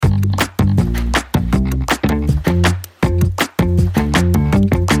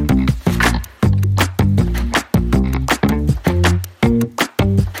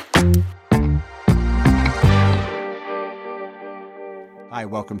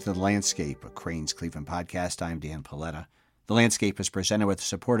welcome to The Landscape, a Crane's Cleveland podcast. I'm Dan Paletta. The Landscape is presented with the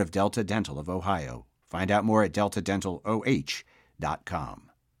support of Delta Dental of Ohio. Find out more at deltadentaloh.com.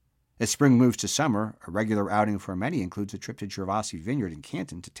 As spring moves to summer, a regular outing for many includes a trip to Gervasi Vineyard in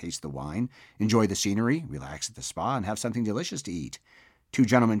Canton to taste the wine, enjoy the scenery, relax at the spa, and have something delicious to eat. Two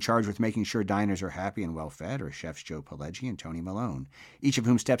gentlemen charged with making sure diners are happy and well-fed are chefs Joe Pileggi and Tony Malone, each of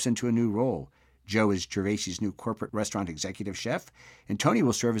whom steps into a new role. Joe is Gervasi's new corporate restaurant executive chef, and Tony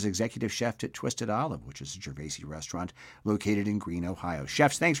will serve as executive chef at Twisted Olive, which is a Gervasi restaurant located in Greene, Ohio.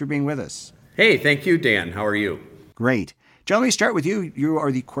 Chefs, thanks for being with us. Hey, thank you, Dan. How are you? Great. Joe, let me start with you. You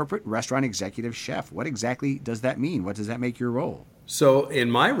are the corporate restaurant executive chef. What exactly does that mean? What does that make your role? So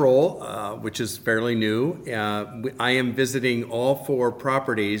in my role, which is fairly new, I am visiting all 4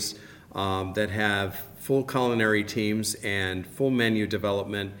 properties that have full culinary teams and full menu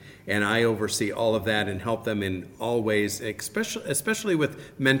development, and I oversee all of that and help them in all ways, especially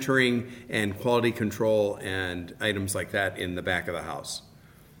with mentoring and quality control and items like that in the back of the house.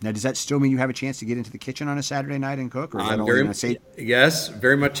 Now, does that still mean you have a chance to get into the kitchen on a Saturday night and cook? Or is that Yes,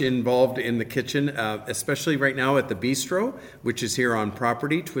 very much involved in the kitchen, especially right now at the Bistro, which is here on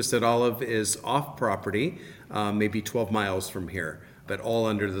property. Twisted Olive is off property, maybe 12 miles from here, but all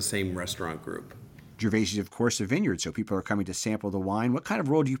under the same restaurant group. Gervasi is, of course, a vineyard, so people are coming to sample the wine. What kind of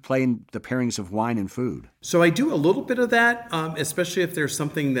role do you play in the pairings of wine and food? So I do a little bit of that, especially if there's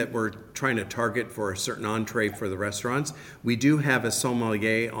something that we're trying to target for a certain entree for the restaurants. We do have a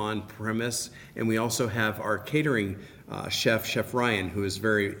sommelier on premise, and we also have our catering Chef Ryan, who is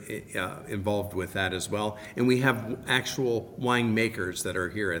very involved with that as well. And we have actual wine makers that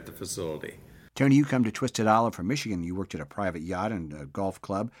are here at the facility. Tony, you come to Twisted Olive from Michigan. You worked at a private yacht and a golf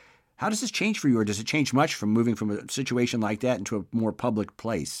club. How does this change for you, or does it change much from moving from a situation like that into a more public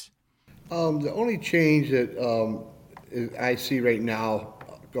place? The only change that I see right now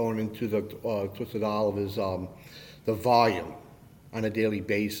going into the Twisted Olive is the volume on a daily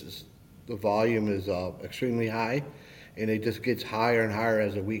basis. The volume is extremely high, and it just gets higher and higher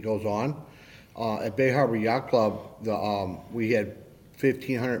as the week goes on. At Bay Harbor Yacht Club, we had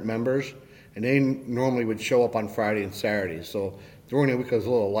 1,500 members, and they normally would show up on Friday and Saturday. So during the week it was a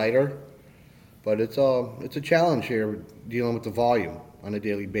little lighter, but it's a challenge here dealing with the volume on a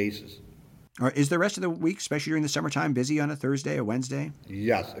daily basis. All right, is the rest of the week, especially during the summertime, busy on a Thursday or Wednesday?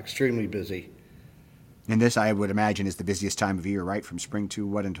 Yes, extremely busy. And this, I would imagine, is the busiest time of year, right? From spring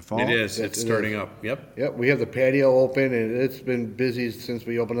to into fall? It is. It's starting up. Yep. Yep, we have the patio open, and it's been busy since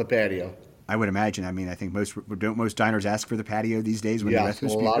we opened the patio. I would imagine. I mean, I think most diners ask for the patio these days. Yes, a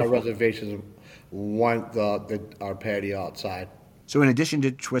lot of reservations want our patio outside. So in addition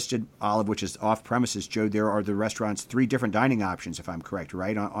to Twisted Olive, which is off-premises, Joe, there are the restaurant's 3 different dining options, if I'm correct,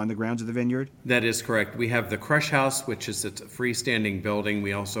 right, on the grounds of the vineyard? That is correct. We have the Crush House, which is a freestanding building.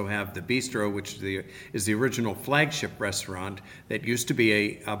 We also have the Bistro, which is the original flagship restaurant that used to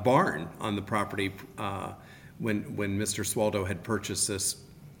be a barn on the property when Mr. Swaldo had purchased this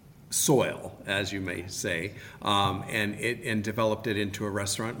soil, as you may say, and developed it into a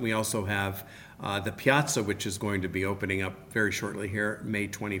restaurant. We also have the Piazza, which is going to be opening up very shortly here, May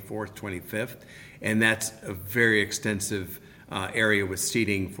 24th, 25th, and that's a very extensive area with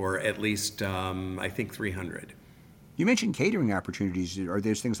seating for at least, I think, 300. You mentioned catering opportunities. Are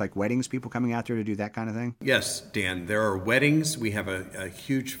there things like weddings, people coming out there to do that kind of thing? Yes, Dan. There are weddings. We have a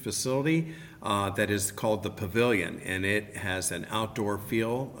huge facility that is called the Pavilion, and it has an outdoor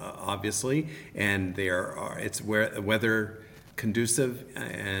feel, obviously, and it's weather conducive,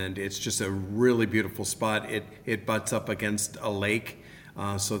 and it's just a really beautiful spot. It butts up against a lake,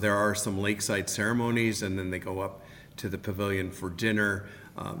 so there are some lakeside ceremonies, and then they go up to the Pavilion for dinner.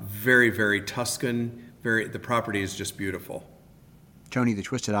 Very, very Tuscan. The property is just beautiful. Tony, the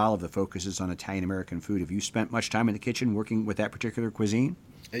Twisted Olive that focuses on Italian-American food. Have you spent much time in the kitchen working with that particular cuisine?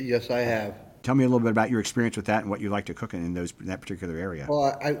 Yes, I have. Tell me a little bit about your experience with that and what you like to cook in that particular area.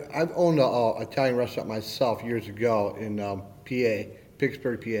 Well, I've owned an Italian restaurant myself years ago in PA,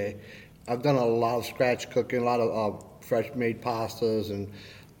 Pittsburgh, PA. I've done a lot of scratch cooking, a lot of fresh-made pastas and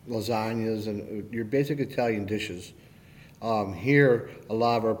lasagnas and your basic Italian dishes. Here,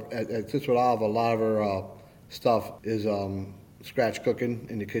 at Twisted Olive, a lot of our stuff is scratch cooking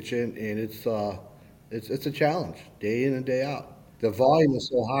in the kitchen, and it's a challenge day in and day out. The volume is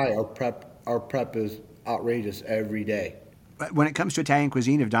so high. Our prep is outrageous every day. But when it comes to Italian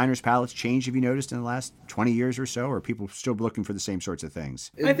cuisine, have diners' palates changed, have you noticed, in the last 20 years or so? Or are people still looking for the same sorts of things?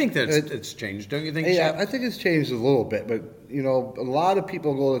 I think it's changed, don't you think, Yeah, Chef? I think it's changed a little bit. But, a lot of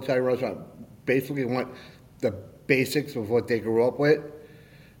people go to Italian restaurant basically want the basics of what they grew up with.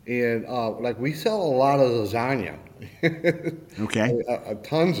 And like we sell a lot of lasagna. Okay.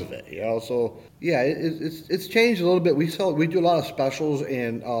 Tons of it, So yeah, it's changed a little bit. We do a lot of specials,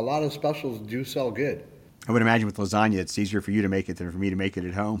 and a lot of specials do sell good. I would imagine with lasagna, it's easier for you to make it than for me to make it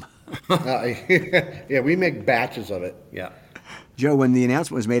at home. Yeah, we make batches of it. Yeah. Joe, when the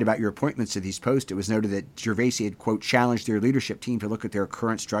announcement was made about your appointments to these posts, it was noted that Gervasi had, quote, challenged their leadership team to look at their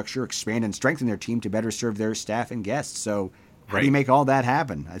current structure, expand and strengthen their team to better serve their staff and guests. So how do you make all that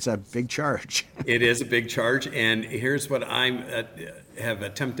happen? It's a big charge. It is a big charge, and here's what I have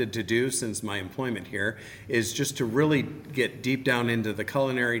attempted to do since my employment here, is just to really get deep down into the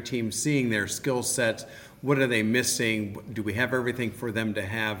culinary team, seeing their skill sets. What are they missing? Do we have everything for them to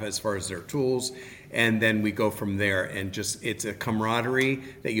have as far as their tools? And then we go from there, and just it's a camaraderie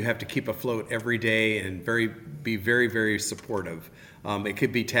that you have to keep afloat every day and be very, very supportive. It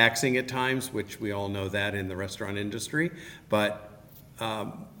could be taxing at times, which we all know that in the restaurant industry, but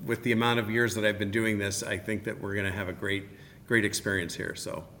with the amount of years that I've been doing this, I think that we're going to have a great experience here.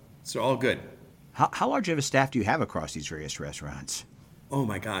 So it's all good. How large of a staff do you have across these various restaurants? Oh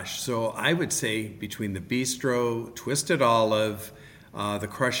my gosh. So I would say between the Bistro, Twisted Olive, the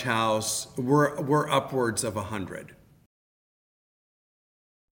Crush House, we're upwards of 100.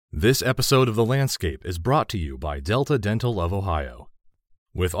 This episode of The Landscape is brought to you by Delta Dental of Ohio.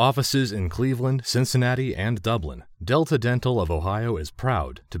 With offices in Cleveland, Cincinnati, and Dublin, Delta Dental of Ohio is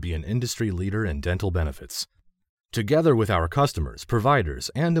proud to be an industry leader in dental benefits. Together with our customers,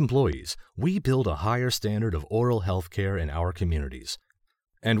 providers, and employees, we build a higher standard of oral health care in our communities.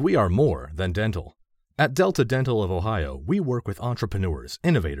 And we are more than dental. At Delta Dental of Ohio, we work with entrepreneurs,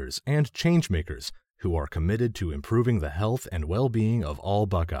 innovators, and changemakers who are committed to improving the health and well-being of all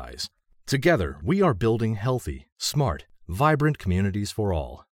Buckeyes. Together, we are building healthy, smart, vibrant communities for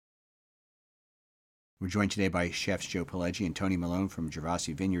all. We're joined today by chefs Joe Pileggi and Tony Malone from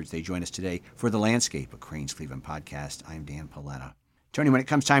Gervasi Vineyards. They join us today for The Landscape, a Crane's Cleveland podcast. I'm Dan Paletta. Tony, when it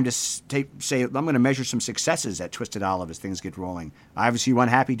comes time to say, I'm going to measure some successes at Twisted Olive as things get rolling. Obviously, you want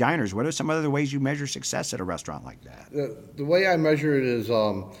happy diners. What are some other ways you measure success at a restaurant like that? The way I measure it is,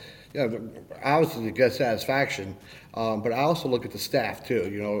 obviously the guest satisfaction, but I also look at the staff too.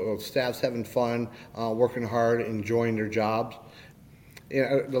 The staff's having fun, working hard, enjoying their jobs.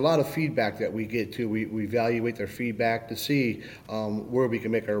 And a lot of feedback that we get too. We evaluate their feedback to see where we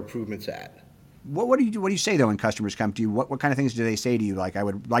can make our improvements at. What do you say though when customers come to you? What kind of things do they say to you? Like, I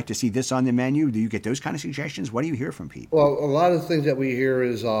would like to see this on the menu. Do you get those kind of suggestions? What do you hear from people? Well, a lot of the things that we hear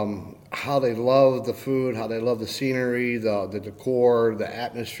is how they love the food, how they love the scenery, the decor, the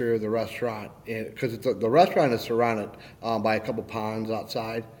atmosphere of the restaurant, and because the restaurant is surrounded by a couple ponds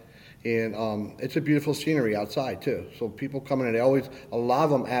outside. And it's a beautiful scenery outside too. So people come in and a lot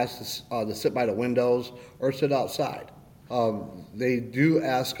of them ask to sit by the windows or sit outside. They do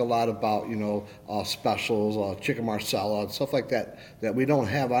ask a lot about, specials, chicken marsala, and stuff like that we don't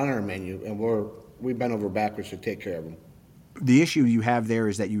have on our menu, and we bend over backwards to take care of them. The issue you have there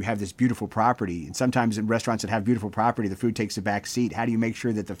is that you have this beautiful property, and sometimes in restaurants that have beautiful property, the food takes a back seat. How do you make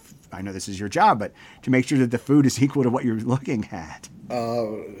sure that I know this is your job, but to make sure that the food is equal to what you're looking at?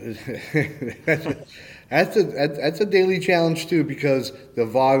 That's a daily challenge too, because the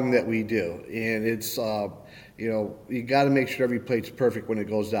volume that we do, and it's you got to make sure every plate's perfect when it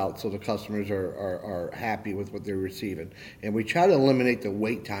goes out, so the customers are happy with what they're receiving. And we try to eliminate the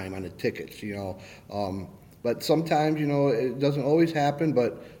wait time on the tickets, but sometimes it doesn't always happen,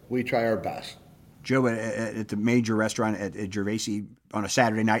 but we try our best. Joe, at the major restaurant at Gervasi on a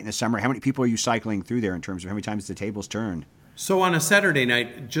Saturday night in the summer, how many people are you cycling through there in terms of how many times the tables turn? So on a Saturday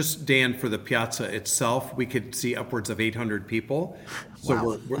night, just Dan, for the piazza itself, we could see upwards of 800 people.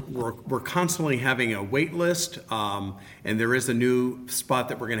 So wow. we're constantly having a wait list, and there is a new spot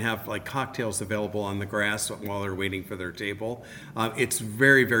that we're going to have like cocktails available on the grass while they're waiting for their table. It's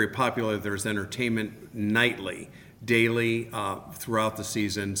very, very popular. There's entertainment nightly, daily, throughout the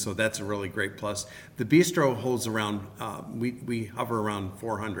season, so that's a really great plus. The bistro holds around, we hover around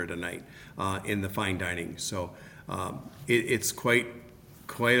 400 a night in the fine dining. So it's quite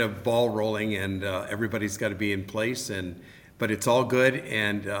a ball rolling, and everybody's got to be in place, but it's all good,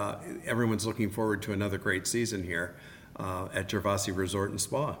 and everyone's looking forward to another great season here at Gervasi Resort and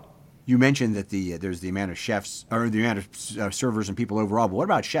Spa. You mentioned that there's the amount of chefs, or the amount of servers and people overall, but what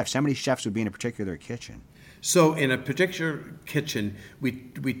about chefs? How many chefs would be in a particular kitchen? So in a particular kitchen,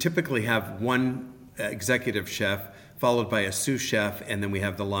 we typically have one executive chef, followed by a sous chef, and then we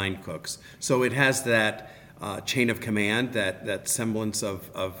have the line cooks. So it has that chain of command, that semblance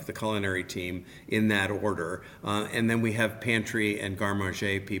of the culinary team in that order. And then we have pantry and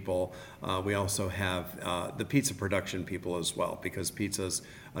garde-manger people. We also have the pizza production people as well, because pizza's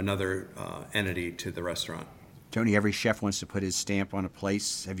another entity to the restaurant. Tony, every chef wants to put his stamp on a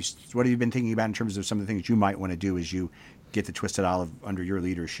place. What have you been thinking about in terms of some of the things you might want to do as you get the Twisted Olive under your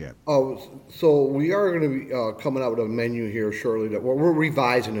leadership? Oh, so we are going to be coming out with a menu here shortly. That we're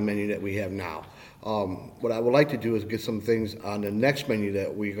revising the menu that we have now. What I would like to do is get some things on the next menu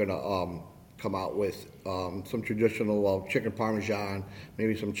that we're going to come out with. Some traditional chicken parmesan,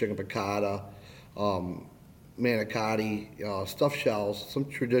 maybe some chicken piccata, manicotti, stuffed shells, some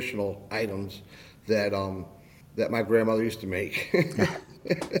traditional items that my grandmother used to make.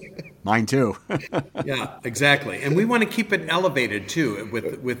 Mine too. Yeah, exactly. And we want to keep it elevated too,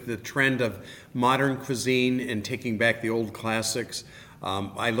 with the trend of modern cuisine and taking back the old classics.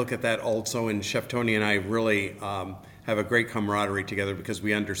 I look at that also, and Chef Tony and I really have a great camaraderie together because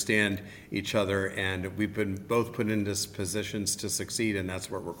we understand each other, and we've been both put into positions to succeed, and that's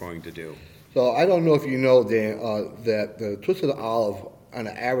what we're going to do. So I don't know if you know, Dan, that the Twisted Olive on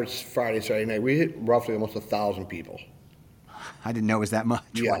an average Friday, Saturday night, we hit roughly almost 1,000 people. I didn't know it was that much.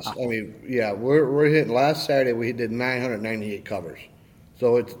 Yes, Wow. I mean, yeah, we're hitting. Last Saturday we did 998 covers,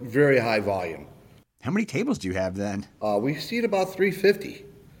 so it's very high volume. How many tables do you have then? We seat about 350.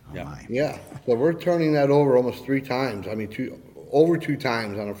 Yeah. My. Yeah, so we're turning that over almost 3 times. I mean, over 2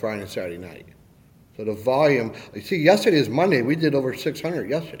 times on a Friday and Saturday night. So the volume. You see, yesterday is Monday. We did over 600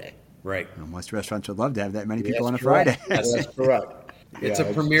 yesterday. Right. Well, most restaurants would love to have that many people on a That's correct. Friday. That's correct. It's Yeah,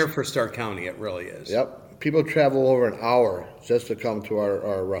 a premiere for Stark County. It really is. Yep. People travel over an hour just to come to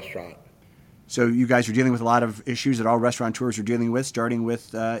our restaurant. So you guys are dealing with a lot of issues that all restaurateurs are dealing with, starting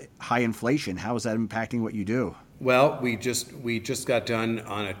with high inflation. How is that impacting what you do? Well, we just got done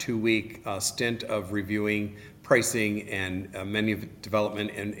on a 2-week stint of reviewing pricing and menu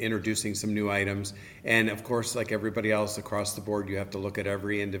development and introducing some new items. And of course, like everybody else across the board, you have to look at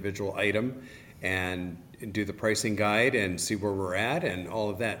every individual item and do the pricing guide and see where we're at and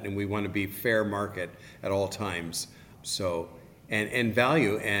all of that. And we want to be fair market at all times. So, and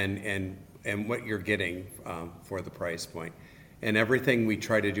value and what you're getting for the price point. And everything we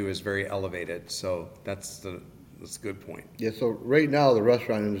try to do is very elevated. So that's a good point. Yeah, so right now, the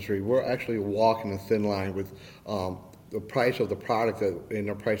restaurant industry, we're actually walking a thin line with the price of the product and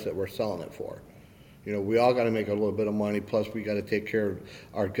the price that we're selling it for. You know, we all got to make a little bit of money, plus we got to take care of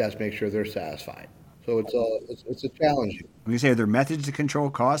our guests, make sure they're satisfied. So it's a challenge. When you say, are there methods to control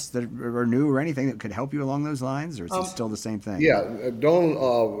costs that are new or anything that could help you along those lines, or is it still the same thing? Yeah, don't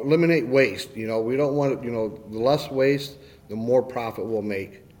eliminate waste. You know, we don't want, the less waste, the more profit we'll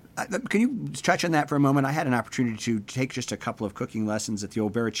make. Can you touch on that for a moment? I had an opportunity to take just a couple of cooking lessons at the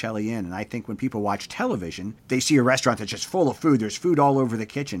old Baricelli Inn, and I think when people watch television, they see a restaurant that's just full of food. There's food all over the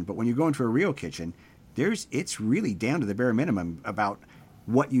kitchen, but when you go into a real kitchen, it's really down to the bare minimum about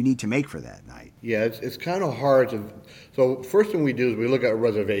what you need to make for that night. Yeah, it's kind of hard to. So first thing we do is we look at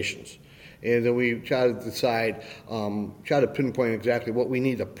reservations, and then we try to decide, try to pinpoint exactly what we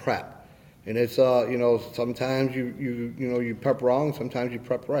need to prep. And it's sometimes you prep wrong, sometimes you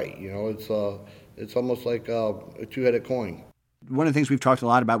prep right. It's almost like a two-headed coin. One of the things we've talked a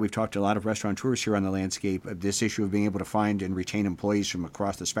lot about, we've talked to a lot of restaurateurs here on the landscape, this issue of being able to find and retain employees from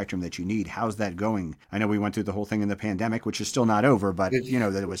across the spectrum that you need. How's that going? I know we went through the whole thing in the pandemic, which is still not over, but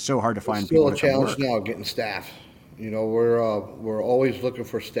that it was so hard to find people to come It's still a work. challenge now getting staff. We're always looking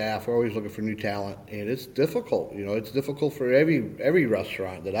for staff. We're always looking for new talent, and it's difficult. It's difficult for every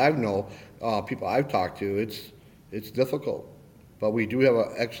restaurant that I know. People I've talked to, it's difficult. But we do have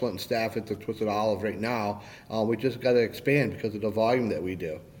an excellent staff at the Twisted Olive right now. We just got to expand because of the volume that we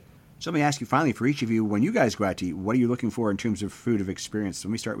do. So let me ask you finally, for each of you, when you guys go out to eat, what are you looking for in terms of food of experience? So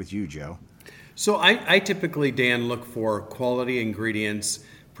let me start with you, Joe. So I typically, Dan, look for quality ingredients,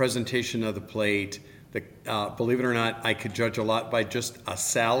 presentation of the plate. Believe it or not, I could judge a lot by just a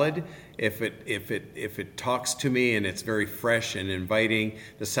salad. If it talks to me and it's very fresh and inviting,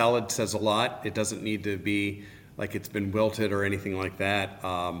 the salad says a lot. It doesn't need to be like it's been wilted or anything like that.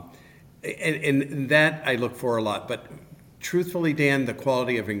 And that I look for a lot. But truthfully, Dan, the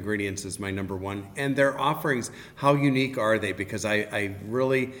quality of ingredients is my number one. And their offerings, how unique are they? Because I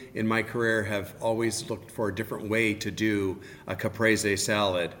really, in my career, have always looked for a different way to do a caprese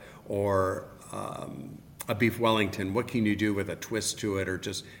salad or a beef Wellington. What can you do with a twist to it or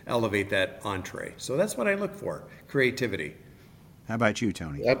just elevate that entree? So that's what I look for, creativity. How about you,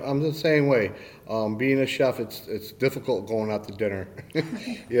 Tony? I'm the same way. Being a chef, it's difficult going out to dinner.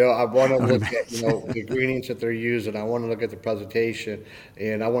 I want to look at the ingredients that they're using. I want to look at the presentation,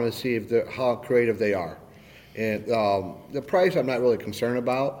 and I want to see how creative they are. And the price I'm not really concerned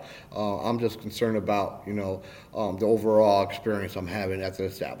about. I'm just concerned about, the overall experience I'm having at the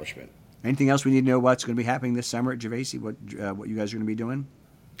establishment. Anything else we need to know what's going to be happening this summer at Gervasi? What you guys are going to be doing?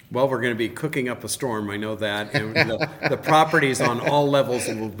 Well, we're going to be cooking up a storm, I know that. And the properties on all levels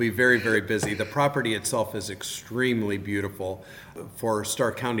will be very, very busy. The property itself is extremely beautiful. For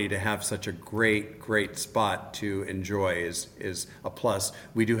Stark County to have such a great spot to enjoy is a plus.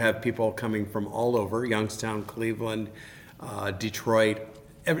 We do have people coming from all over, Youngstown, Cleveland, Detroit,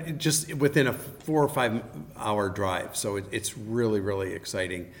 just within a 4 or 5 hour drive. So it's really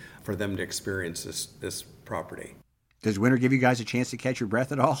exciting for them to experience this property. Does winter give you guys a chance to catch your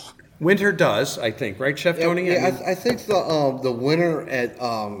breath at all? Winter does, I think, right, Chef Tony? Yeah, I think the winter at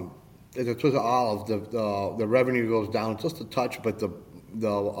the Twisted Olive, the revenue goes down just a touch, but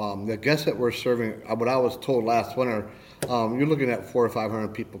the guests that we're serving, what I was told last winter, you're looking at 400 or 500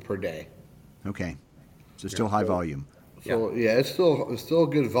 people per day. Okay, so still high volume. So it's still a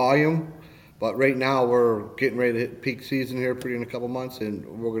good volume, but right now we're getting ready to hit peak season here pretty in a couple months, and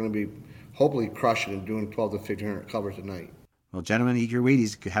we're going to be hopefully crushing and doing 12 to 1,500 covers a night. Well, gentlemen, eat your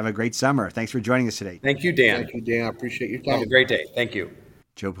Wheaties. Have a great summer. Thanks for joining us today. Thank you, Dan. Thank you, Dan. I appreciate your time. Have a great day. Thank you.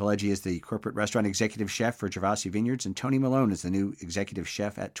 Joe Pileggi is the corporate restaurant executive chef for Gervasi Vineyards, and Tony Malone is the new executive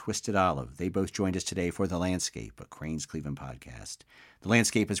chef at Twisted Olive. They both joined us today for The Landscape, a Crane's Cleveland podcast. The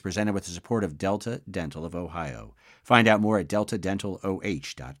Landscape is presented with the support of Delta Dental of Ohio. Find out more at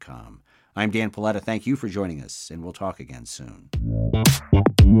deltadentaloh.com. I'm Dan Paletta. Thank you for joining us, and we'll talk again soon.